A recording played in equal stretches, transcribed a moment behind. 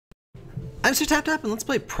I'm Sir Tap Tap, and let's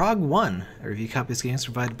play Prog.1, a review copy of this game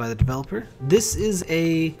provided by the developer. This is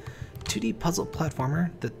a 2D puzzle platformer.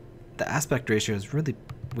 The aspect ratio is really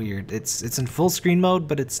weird. It's in full screen mode,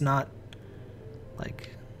 but it's not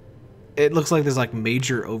like... It looks like there's like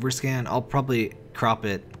major overscan. I'll probably crop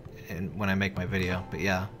it when I make my video, but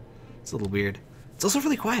yeah, it's a little weird. It's also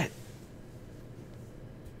really quiet.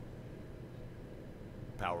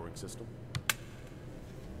 Powering system.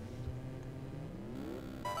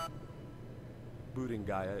 Booting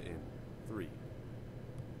Gaia in 3,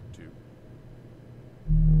 2.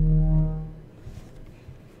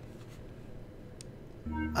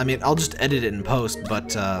 I mean, I'll just edit it in post,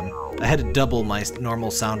 but I had to double my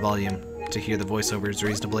normal sound volume to hear the voiceovers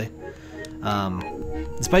reasonably.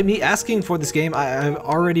 Despite me asking for this game, I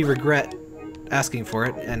already regret asking for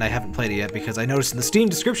it, and I haven't played it yet because I noticed in the Steam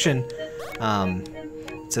description,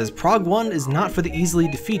 it says, Prog.1 is not for the easily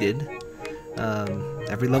defeated.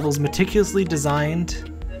 Every level is meticulously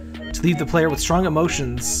designed to leave the player with strong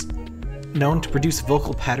emotions known to produce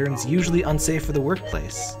vocal patterns usually unsafe for the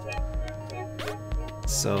workplace.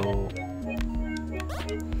 So...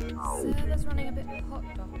 Server's running a bit hot,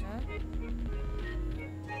 Doctor.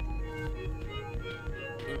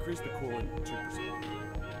 Increase the coolant 2%.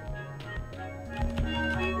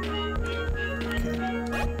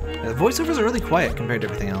 Okay. The voiceovers are really quiet compared to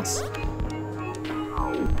everything else.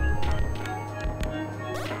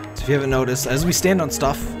 So if you haven't noticed, as we stand on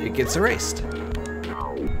stuff, it gets erased.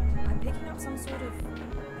 I'm picking up some sort of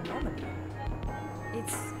anomaly.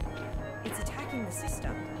 It's attacking the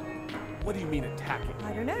system. What do you mean attacking?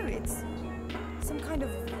 I don't know, it's some kind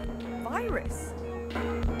of virus.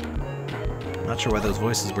 Not sure why those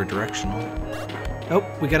voices were directional. Oh,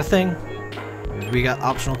 we got a thing. We got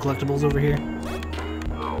optional collectibles over here.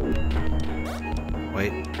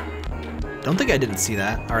 Wait. Don't think I didn't see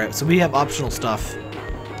that. Alright, so we have optional stuff.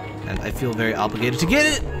 And I feel very obligated to get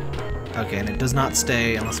it! Okay, and it does not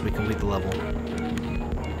stay unless we complete the level.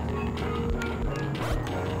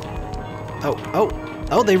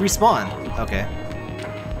 Oh, they respawn. Okay.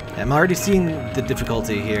 I'm already seeing the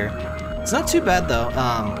difficulty here. It's not too bad, though.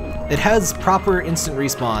 It has proper instant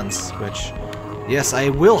respawns, which, yes, I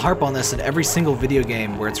will harp on this in every single video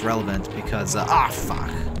game where it's relevant, because, fuck.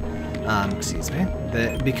 Excuse me.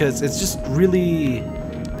 Because it's just really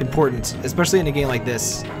important, especially in a game like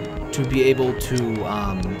this, to be able to,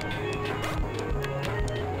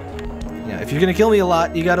 yeah, if you're gonna kill me a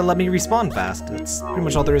lot, you gotta let me respawn fast. That's pretty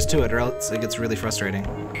much all there is to it, or else it gets really frustrating.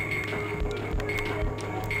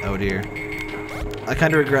 Oh dear. I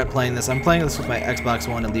kinda regret playing this. I'm playing this with my Xbox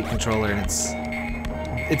One Elite controller, and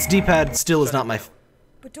its D-pad still is not my...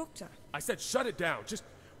 But Doctor... I said shut it down. Just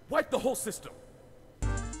wipe the whole system.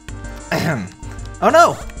 Oh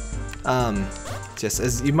no! Just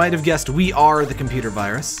as you might have guessed, we are the computer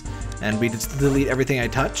virus, and we just delete everything we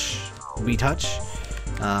touch.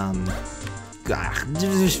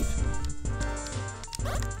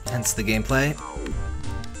 Hence the gameplay.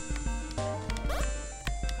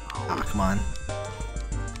 Ah, come on.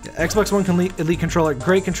 Yeah, Xbox One Elite controller,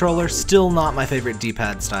 great controller, still not my favorite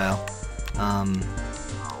D-pad style.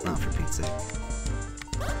 Not for Pete's sake.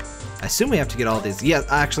 I assume we have to get all these. Yeah,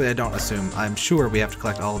 actually I don't assume. I'm sure we have to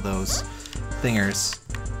collect all of those thingers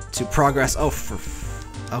to progress. Oh,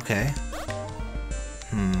 okay.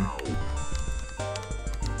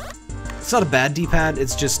 It's not a bad D-pad,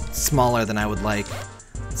 it's just smaller than I would like.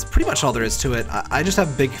 It's pretty much all there is to it. I just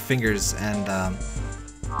have big fingers, and I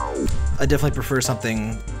definitely prefer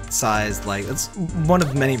something sized like... That's one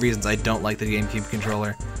of many reasons I don't like the GameCube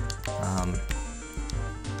controller.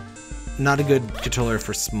 Not a good controller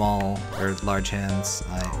for small or large hands.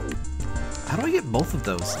 How do I get both of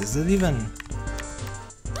those? Is it even...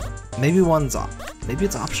 Maybe maybe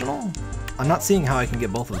it's optional? I'm not seeing how I can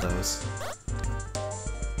get both of those.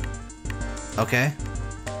 Okay.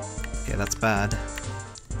 Okay, that's bad.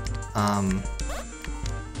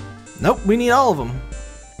 Nope, we need all of them.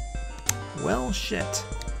 Well, shit.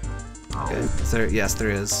 Okay, yes,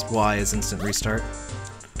 there is. Y is instant restart.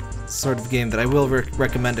 Sort of game that I will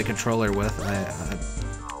recommend a controller with.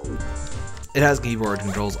 It has keyboard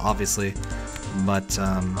controls, obviously, but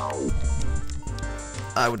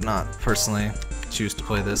I would not personally choose to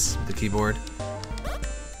play this with the keyboard.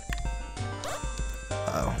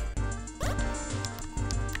 Uh-oh.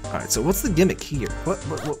 Alright, so what's the gimmick here?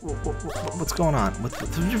 What's going on?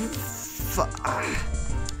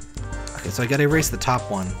 Okay, so I gotta erase the top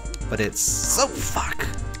one, but it's so fuck.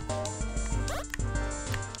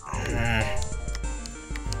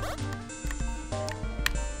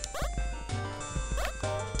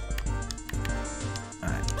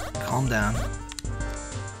 Alright, calm down.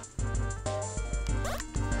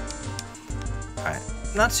 Alright,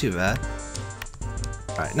 not too bad.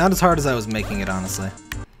 Alright, not as hard as I was making it, honestly.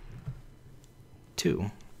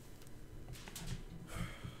 2.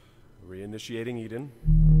 Reinitiating Eden.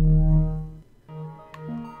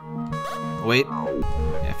 Wait.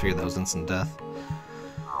 Yeah, I figured that was instant death.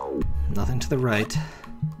 Nothing to the right.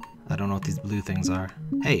 I don't know what these blue things are.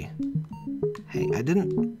 Hey. Hey, I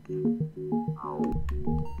didn't...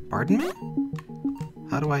 Pardon me?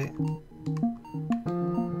 How do I...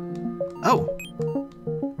 Oh!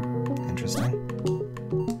 Interesting.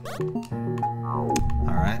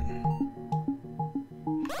 Alright.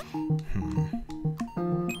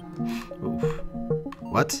 Oof.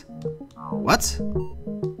 What? What?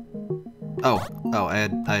 Oh,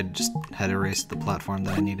 I just had erased the platform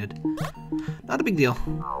that I needed. Not a big deal.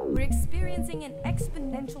 We're experiencing an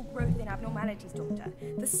exponential growth in abnormalities, Doctor.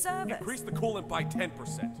 The servers... Increase the coolant by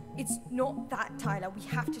 10%. It's not that, Tyler. We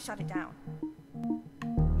have to shut it down.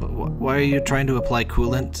 Why are you trying to apply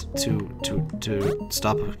coolant to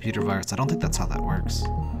stop a computer virus? I don't think that's how that works.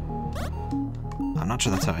 I'm not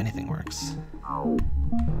sure that's how anything works.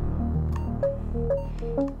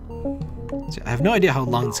 See, I have no idea how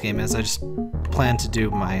long this game is. I just plan to do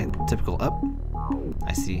my typical up.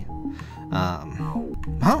 I see.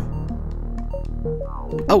 Huh?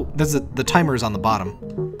 Oh, there's the timer is on the bottom.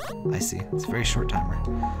 I see. It's a very short timer.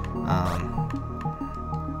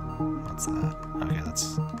 What's that? Okay,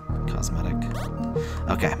 that's cosmetic.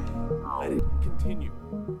 Okay. Let it continue.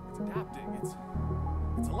 It's adapting.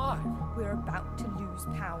 It's alive. We're about to lose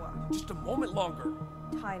power. Just a moment longer.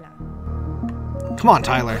 Tyler. Come on,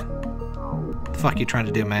 Tyler. What the fuck are you trying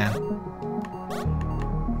to do, man?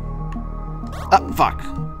 Ah, fuck.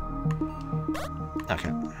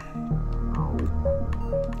 Okay.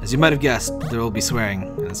 As you might have guessed, there will be swearing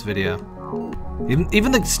in this video.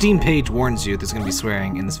 Even the Steam page warns you there's gonna be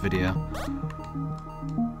swearing in this video.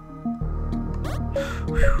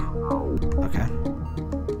 Okay.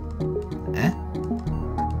 Eh?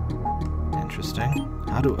 Interesting.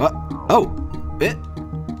 How do... Oh!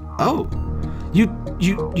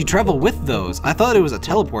 You travel with those. I thought it was a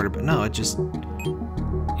teleporter, but no, it just...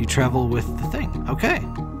 You travel with the thing. Okay.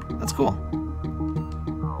 That's cool.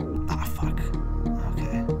 Ah, fuck.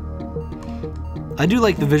 Okay. I do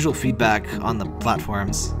like the visual feedback on the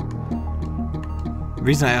platforms. The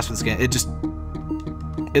reason I asked for this game,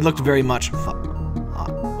 it looked very much...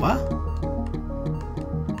 what?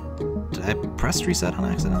 Did I press reset on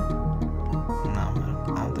accident? No,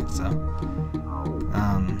 I don't think so.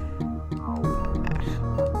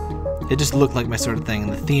 It just looked like my sort of thing,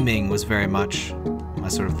 and the theming was very much my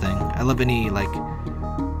sort of thing. I love any, like...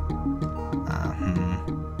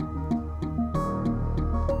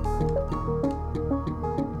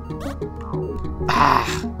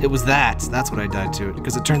 It was that! That's what I died to.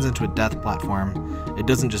 Because it turns into a death platform. It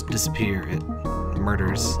doesn't just disappear, it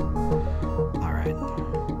murders. Alright.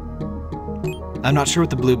 I'm not sure what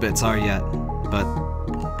the blue bits are yet, but...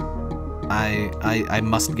 I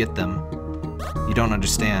must get them. You don't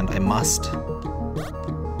understand. I must.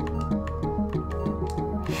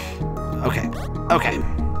 Okay. Okay.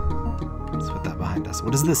 Let's put that behind us.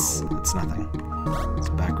 What is this? It's nothing. It's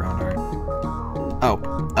background art. Oh,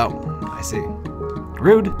 I see.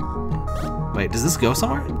 Rude. Wait, does this go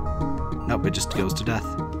somewhere? Nope, it just goes to death.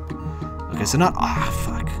 Okay, so not...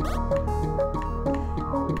 fuck.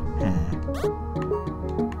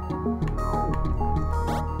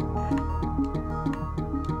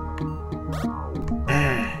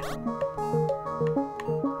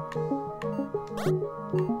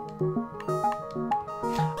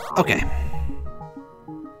 Okay.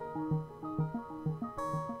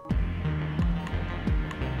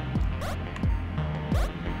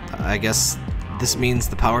 I guess this means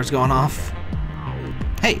the power's going off.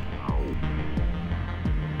 Hey!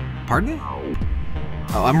 Pardon?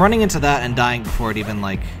 Oh, I'm running into that and dying before it even,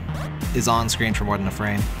 like, is on screen for more than a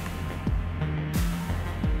frame.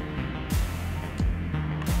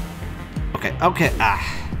 Okay, okay,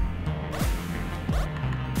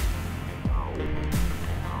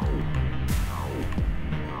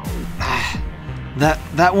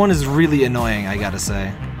 That one is really annoying, I gotta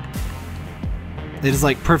say. It is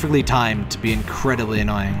like perfectly timed to be incredibly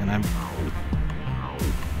annoying, and I'm...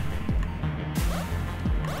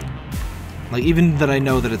 Like, even that I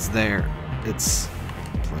know that it's there, it's...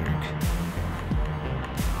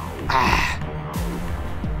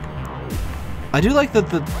 I do like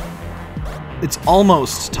that it's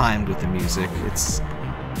almost timed with the music. It's...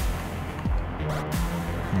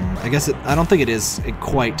 I guess I don't think it is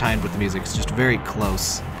quite timed with the music, it's just very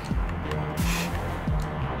close.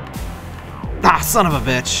 Ah, son of a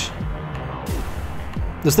bitch!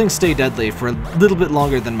 Those things stay deadly for a little bit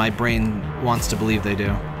longer than my brain wants to believe they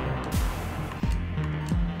do.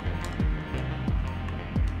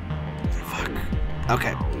 Fuck.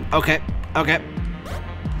 Okay. Okay. Okay.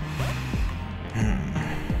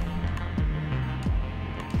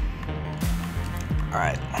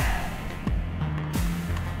 Alright.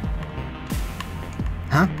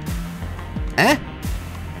 Huh? Eh?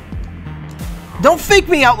 Don't fake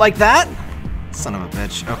me out like that! Son of a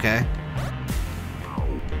bitch. Okay.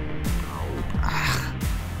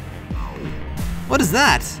 What is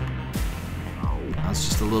that? That's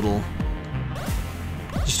just a little...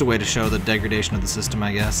 Just a way to show the degradation of the system,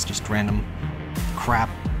 I guess. Just random crap.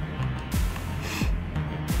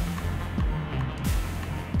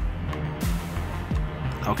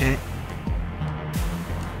 Okay.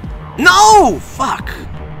 No! Fuck!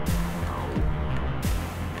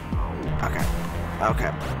 Okay.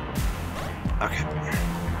 Okay. Okay.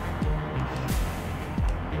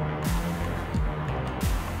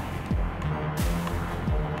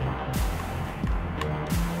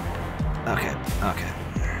 Okay, okay.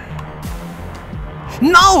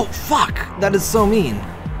 No! Fuck! That is so mean.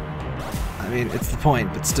 I mean, it's the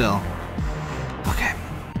point, but still. Okay.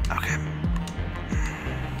 Okay.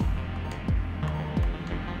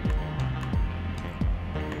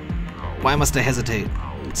 Why must I hesitate?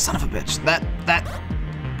 Son of a bitch. That...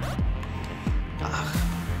 Ugh.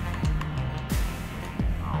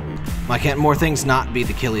 Why can't more things not be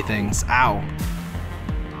the killy things? Ow.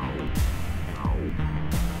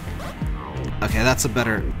 Okay, that's a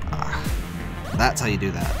better... that's how you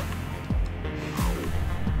do that.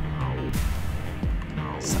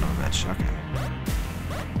 Son of a bitch, okay.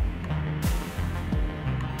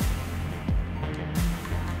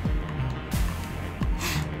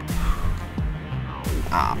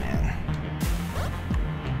 Ah, man.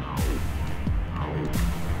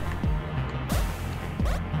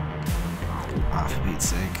 Ah, for Pete's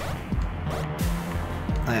sake.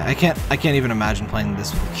 I can't even imagine playing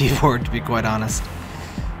this with a keyboard, to be quite honest.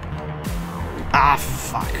 Ah,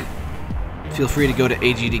 fuck. Feel free to go to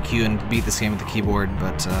AGDQ and beat this game with the keyboard,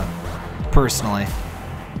 but personally,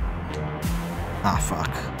 ah,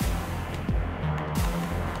 fuck.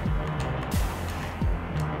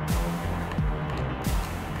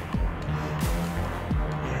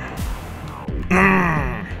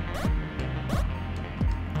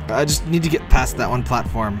 I just need to get past that one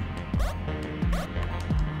platform.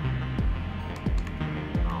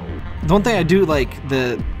 The one thing I do like,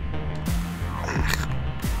 the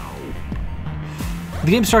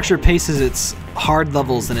game structure paces its hard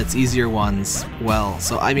levels and its easier ones well.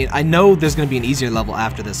 So, I mean, I know there's going to be an easier level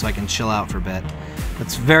after this, so I can chill out for a bit.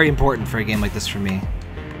 That's very important for a game like this for me.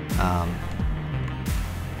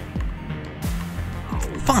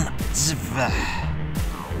 Fun!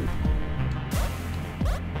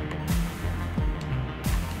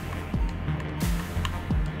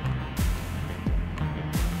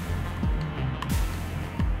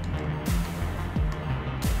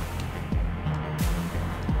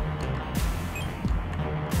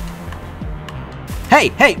 Hey,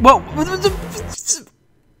 hey, whoa!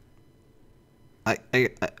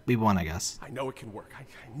 We won, I guess. I know it can work. I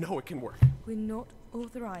know it can work. We're not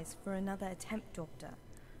authorized for another attempt, Doctor.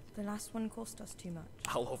 The last one cost us too much.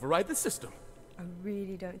 I'll override the system. I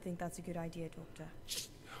really don't think that's a good idea, Doctor. Just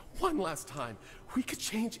one last time. We could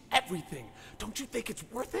change everything. Don't you think it's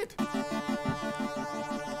worth it?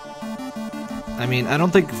 I mean, I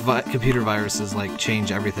don't think computer viruses, like,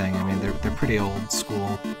 change everything. I mean, they're pretty old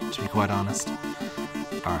school, to be quite honest.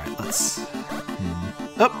 Alright, let's...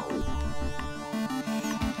 Oh!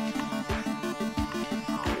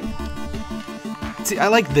 See, I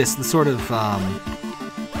like this, the sort of, I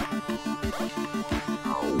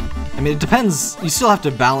mean, it depends. You still have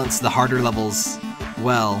to balance the harder levels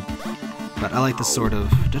well, but I like this sort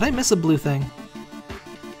of... Did I miss a blue thing?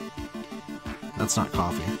 That's not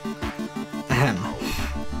coffee. Ahem.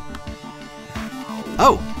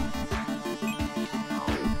 Oh!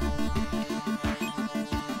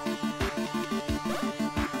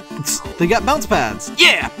 They got bounce pads!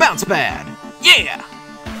 Yeah! Bounce pad! Yeah!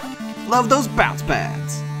 Love those bounce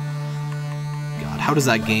pads! God, how does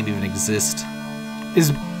that game even exist?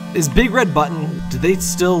 Is Big Red Button, do they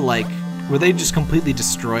still, like... Were they just completely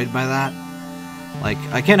destroyed by that? Like,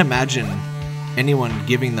 I can't imagine anyone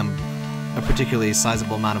giving them a particularly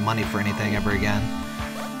sizable amount of money for anything ever again.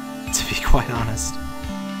 To be quite honest.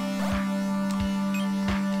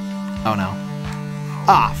 Oh no.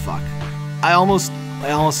 Ah, fuck. I almost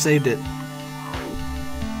saved it.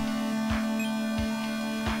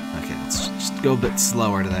 Okay, let's just go a bit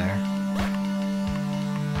slower there.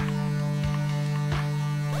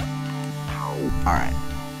 Alright.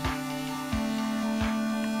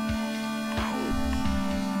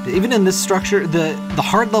 Even in this structure, the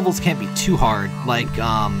hard levels can't be too hard. Like,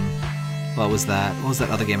 what was that? What was that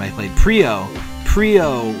other game I played? Prio.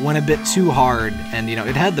 Prio went a bit too hard, and, you know,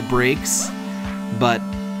 it had the breaks, but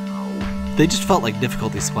they just felt like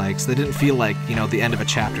difficulty spikes. They didn't feel like, you know, the end of a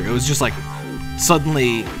chapter. It was just like,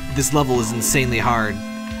 suddenly, this level is insanely hard,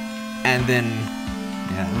 and then,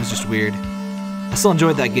 yeah, it was just weird. I still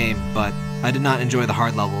enjoyed that game, but I did not enjoy the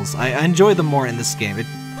hard levels. I enjoy them more in this game. I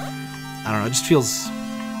don't know, it just feels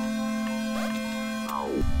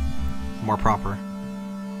more proper.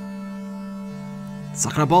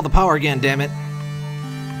 Sucking up all the power again, damn it.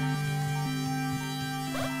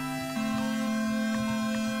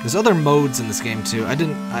 There's other modes in this game too. I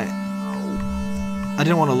didn't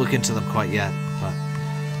want to look into them quite yet, but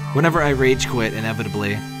whenever I rage quit,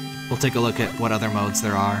 inevitably, we'll take a look at what other modes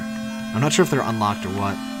there are. I'm not sure if they're unlocked or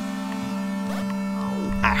what.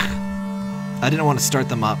 I didn't want to start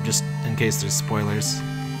them up just in case there's spoilers.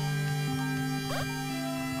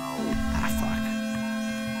 Fuck.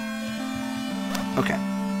 Okay.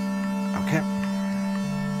 Okay.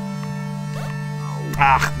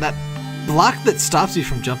 That block that stops you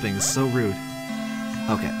from jumping is so rude.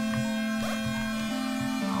 Okay.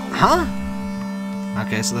 Huh?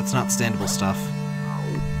 Okay, so that's not standable stuff.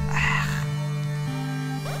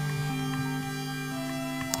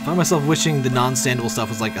 I found myself wishing the non-standable stuff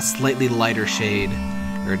was like a slightly lighter shade.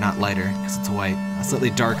 Or not lighter, because it's white. A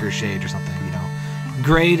slightly darker shade or something, you know.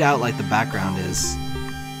 Grayed out like the background is.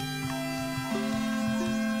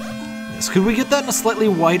 Yes, could we get that in a slightly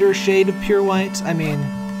whiter shade of pure white? I mean,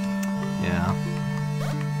 yeah.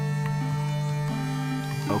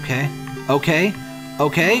 Okay. Okay.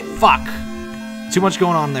 Okay. Fuck. Too much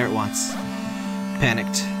going on there at once.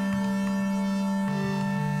 Panicked.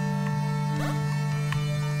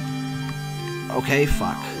 Okay,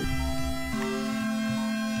 fuck.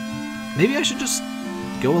 Maybe I should just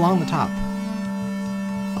go along the top.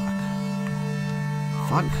 Fuck.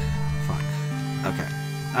 Fuck. Fuck. Okay.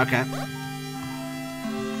 Okay.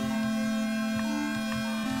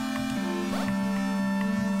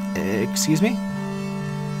 Excuse me?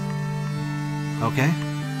 Okay.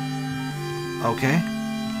 Okay.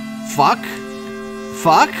 Fuck?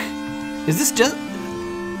 Fuck? Is this just...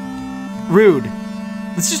 rude.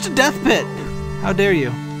 It's just a death pit. How dare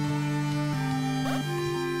you?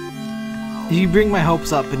 You bring my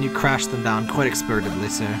hopes up and you crash them down quite expertly,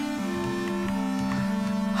 sir.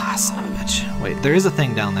 Ah, son of a bitch. Wait, there is a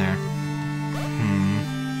thing down there.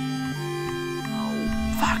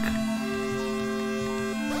 Fuck.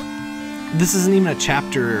 This isn't even a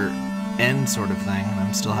chapter end sort of thing, and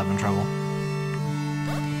I'm still having trouble.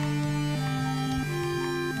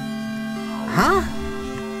 Huh?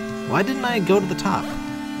 Why didn't I go to the top?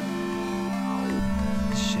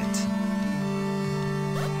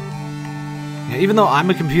 Even though I'm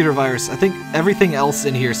a computer virus, I think everything else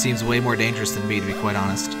in here seems way more dangerous than me, to be quite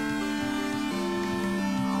honest.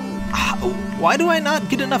 Why do I not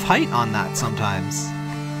get enough height on that sometimes?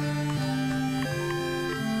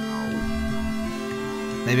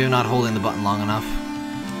 Maybe I'm not holding the button long enough.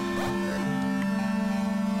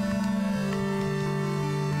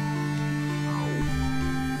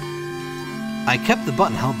 I kept the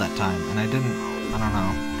button held that time, and I didn't... I don't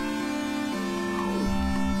know.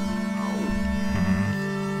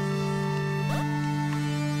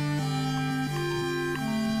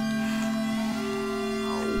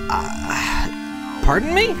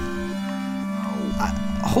 Pardon me?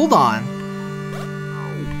 Hold on.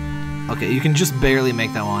 Okay, you can just barely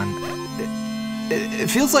make that one. It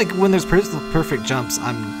feels like when there's perfect jumps,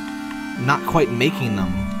 I'm not quite making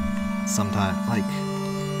them sometimes. Like,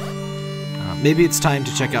 maybe it's time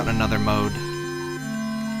to check out another mode.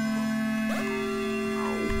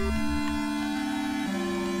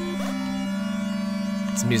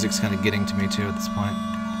 This music's kind of getting to me too at this point.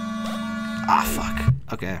 Ah, fuck.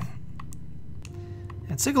 Okay.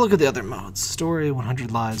 Let's take a look at the other modes. Story,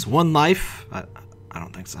 100 lives, 1 life. I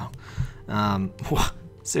don't think so.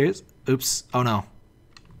 Serious? Oops. Oh no.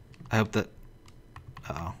 I hope that...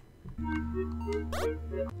 Uh-oh.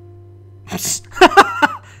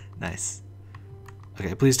 Nice.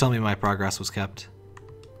 Okay, please tell me my progress was kept.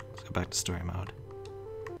 Let's go back to story mode.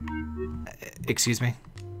 Excuse me?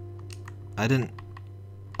 I didn't...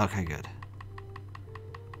 Okay, good.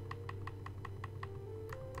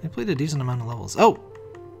 I played a decent amount of levels. Oh!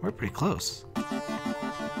 We're pretty close.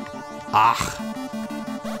 Ah.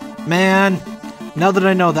 Man! Now that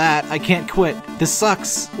I know that, I can't quit. This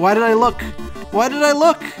sucks. Why did I look? Why did I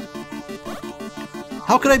look?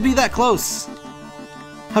 How could I be that close?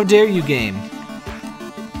 How dare you, game?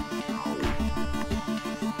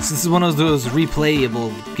 This this is one of those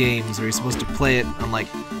replayable games where you're supposed to play it on, like,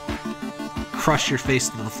 crush your face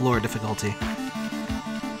to the floor difficulty.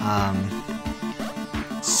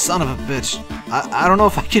 Son of a bitch. I don't know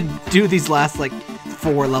if I can do these last, like,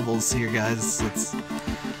 4 levels here, guys. It's...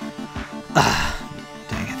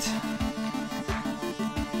 dang it.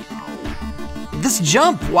 This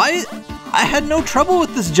jump! Why? I had no trouble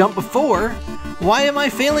with this jump before. Why am I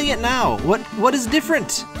failing it now? What is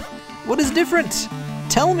different? What is different?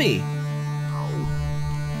 Tell me.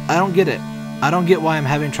 I don't get it. I don't get why I'm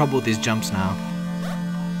having trouble with these jumps now.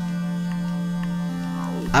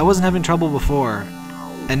 I wasn't having trouble before,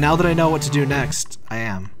 and now that I know what to do next, I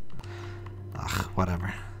am. Ugh,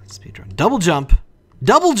 whatever. Speedrun. Double jump!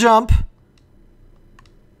 Double jump!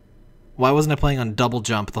 Why wasn't I playing on double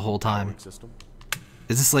jump the whole time?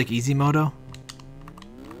 Is this like easy modo?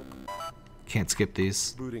 Can't skip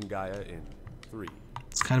these. Booting Gaia in 3.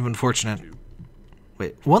 It's kind of unfortunate.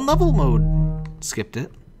 Wait, one level mode skipped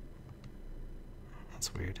it.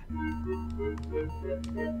 That's weird.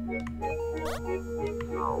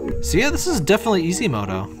 So yeah, this is definitely easy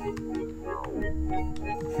modo.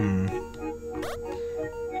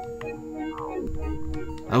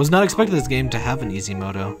 I was not expecting this game to have an easy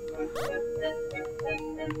modo.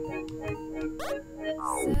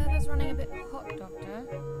 Server's running a bit hot, Doctor.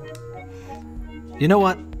 You know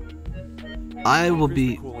what? I will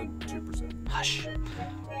be... Hush.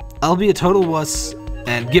 I'll be a total wuss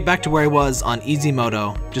and get back to where I was on easy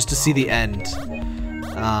modo just to see the end.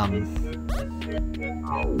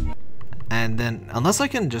 And then, unless I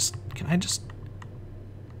can just... Can I just...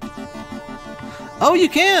 Oh, you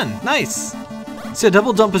can! Nice! So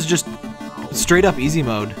double jump is just straight up easy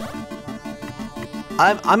mode.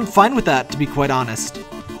 I'm fine with that, to be quite honest.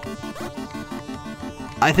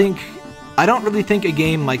 I don't really think a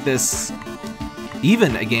game like this,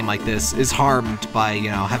 even a game like this, is harmed by, you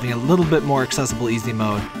know, having a little bit more accessible easy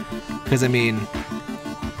mode. Because, I mean...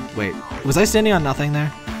 Wait, was I standing on nothing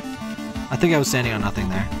there? I think I was standing on nothing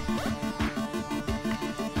there.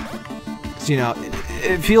 So, you know,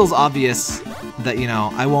 it feels obvious that, you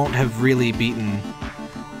know, I won't have really beaten,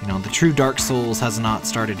 you know, the true Dark Souls has not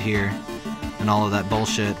started here, and all of that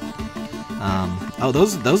bullshit. Oh,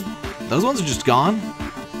 those ones are just gone?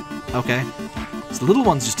 Okay. So the little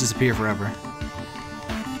ones just disappear forever.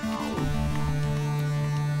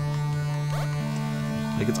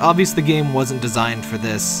 Like, it's obvious the game wasn't designed for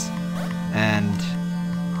this, and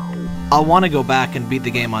I'll want to go back and beat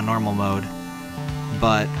the game on normal mode,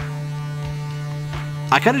 but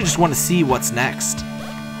I kind of just want to see what's next.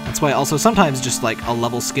 That's why also sometimes just like a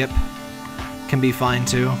level skip can be fine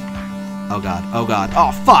too. Oh god, oh god,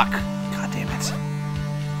 oh fuck! God damn it.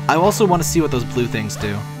 I also want to see what those blue things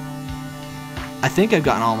do. I think I've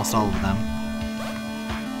gotten almost all of them.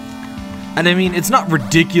 And I mean, it's not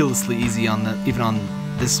ridiculously easy on the even on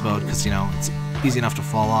this mode, because, you know, it's easy enough to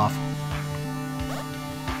fall off.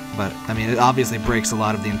 But, I mean, it obviously breaks a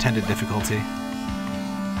lot of the intended difficulty.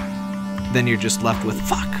 Then you're just left with,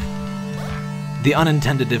 fuck! The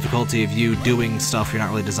unintended difficulty of you doing stuff you're not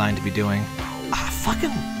really designed to be doing. Ah,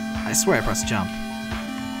 fucking... I swear I pressed jump.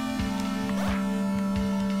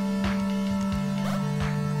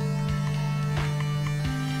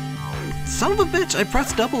 Son of a bitch, I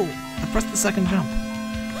pressed double. I pressed the second jump.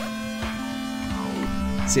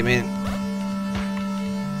 See, I mean,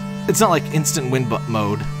 it's not like instant win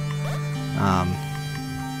mode.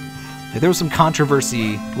 There was some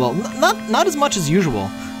controversy. Well, not as much as usual,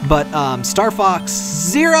 but Star Fox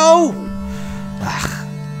Zero.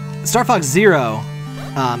 Star Fox Zero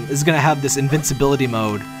is gonna have this invincibility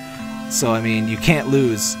mode, so I mean, you can't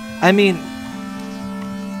lose. I mean,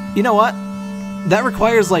 you know what? That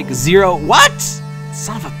requires like zero. What?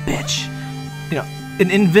 Son of a bitch. You know, an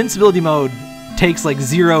invincibility mode takes like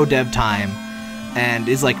 0 dev time and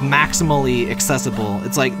is like maximally accessible.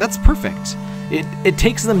 It's like, that's perfect. It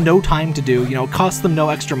takes them no time to do, you know, it costs them no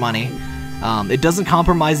extra money. It doesn't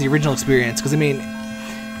compromise the original experience, because I mean,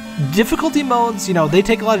 difficulty modes, you know, they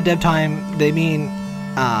take a lot of dev time, they mean,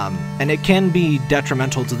 and it can be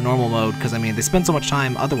detrimental to the normal mode, because I mean, they spend so much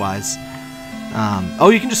time otherwise. Oh,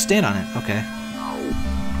 you can just stand on it, okay.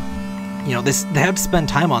 You know, they have to spend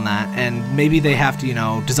time on that, and maybe they have to, you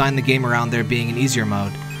know, design the game around there being an easier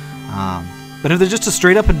mode. But if they're just a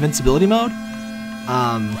straight up invincibility mode,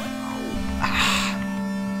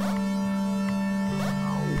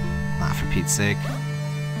 for Pete's sake.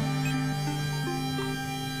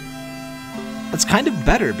 It's kind of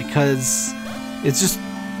better because it's just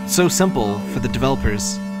so simple for the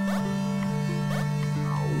developers.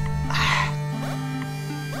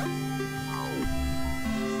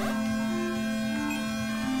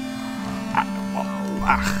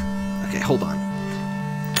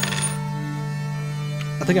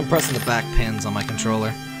 think I'm pressing the back pins on my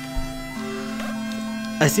controller.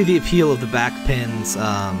 I see the appeal of the back pins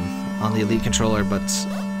on the Elite controller, but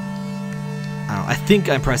I think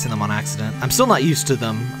I'm pressing them on accident. I'm still not used to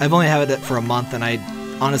them. I've only had it for a month, and I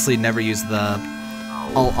honestly never use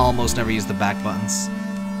almost never use the back buttons.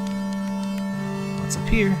 What's up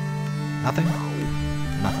here? Nothing?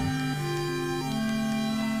 Nothing.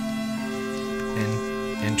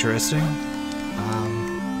 Interesting.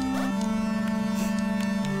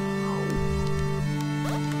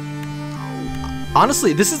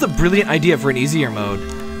 Honestly, this is a brilliant idea for an easier mode.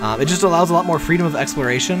 It just allows a lot more freedom of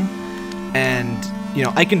exploration, and you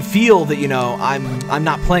know, I can feel that, you know, I'm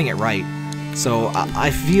not playing it right. So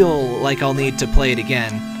I feel like I'll need to play it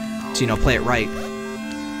again to, you know, play it right.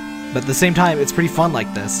 But at the same time, it's pretty fun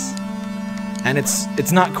like this, and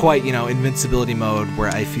it's not quite, you know, invincibility mode where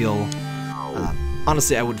I feel.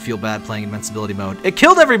 Honestly, I would feel bad playing invincibility mode. It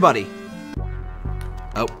killed everybody.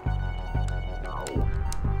 Oh.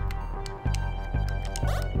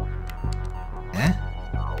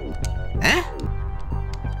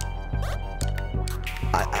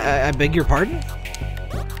 I beg your pardon?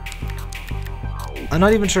 I'm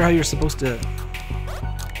not even sure how you're supposed to...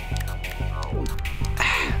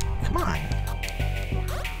 Come on.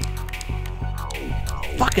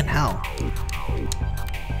 Fucking hell.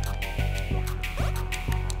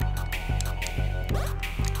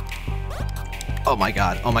 Oh my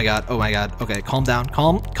god, oh my god, oh my god. Okay, calm down.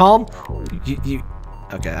 Calm. You...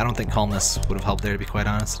 Okay, I don't think calmness would have helped there, to be quite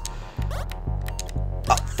honest.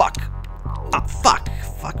 Oh, fuck. Oh, fuck.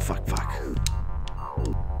 Fuck.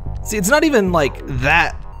 See, it's not even, like,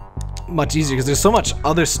 that much easier, because there's so much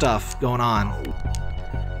other stuff going on.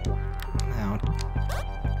 Now,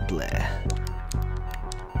 bleh.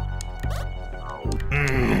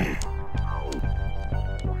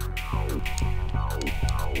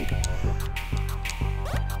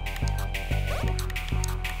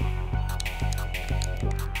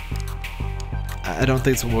 I don't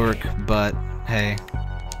think this will work, but hey.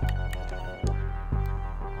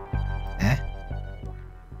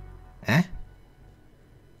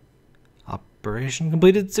 Operation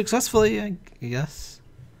completed successfully, I guess.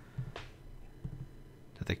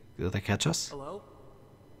 Did they catch us? Hello?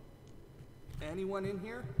 Anyone in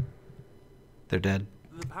here? They're dead.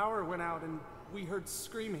 The power went out and we heard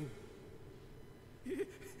screaming.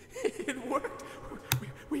 It worked.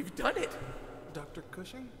 We've done it. Dr.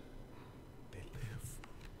 Cushing? They live.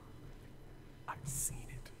 I've seen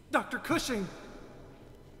it. Dr. Cushing!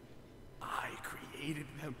 I created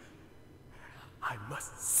them. I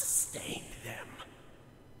must sustain them.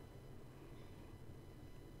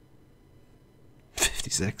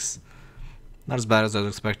 56. Not as bad as I was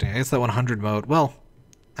expecting. I guess that 100 mode, well,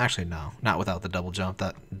 actually no, not without the double jump.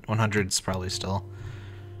 That 100 is probably still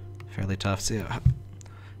fairly tough. See,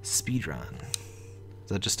 speedrun. Is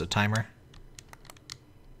that just a timer?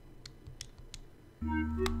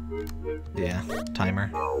 Yeah, timer.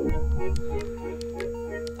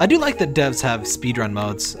 I do like that devs have speedrun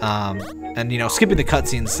modes, and you know, skipping the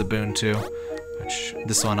cutscenes is a boon too, which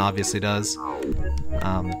this one obviously does.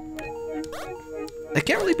 It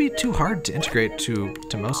can't really be too hard to integrate to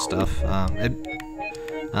most stuff.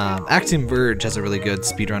 Axiom Verge has a really good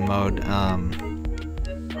speedrun mode.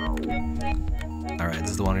 Alright,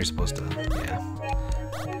 this is the one you're supposed to, yeah.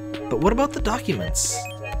 But what about the documents?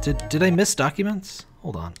 Did I miss documents?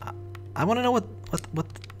 Hold on. I want to know what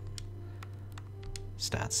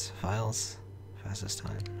stats, files, fastest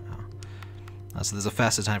time. Oh. So there's a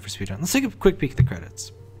fastest time for speedrun. Let's take a quick peek at the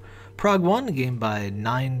credits. Prog.1, a game by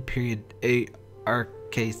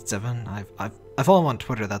 9.8RK7. I follow him on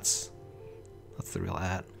Twitter. That's the real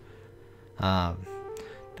 @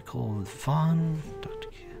 Nicole Vaughn. Dr.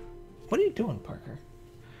 Q. What are you doing, Parker?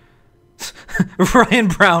 Ryan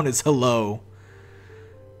Brown is hello.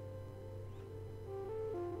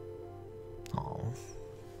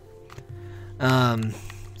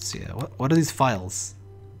 So yeah, what are these files?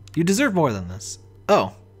 You deserve more than this.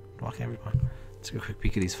 Oh, walking everyone. Let's take a quick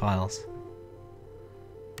peek at these files.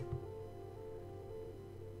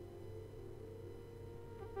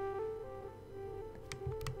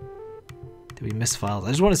 Did we miss files? I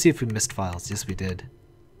just want to see if we missed files. Yes, we did.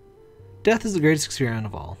 Death is the greatest experiment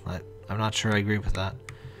of all. I'm not sure I agree with that.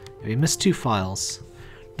 We missed 2 files.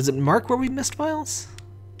 Does it mark where we missed files?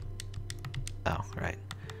 Oh, right.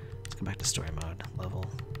 Let's go back to story mode. Level.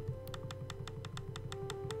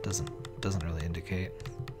 Doesn't really indicate.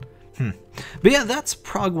 But yeah, that's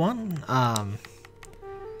Prog.1.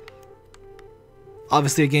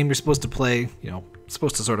 Obviously a game you're supposed to play, you know,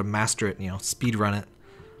 supposed to sort of master it, you know, speed run it.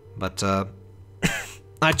 But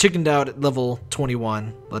I chickened out at level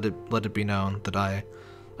 21. Let it be known that I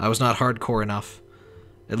I was not hardcore enough.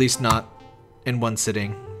 At least not in one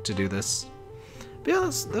sitting to do this. But yeah,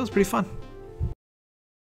 that was pretty fun.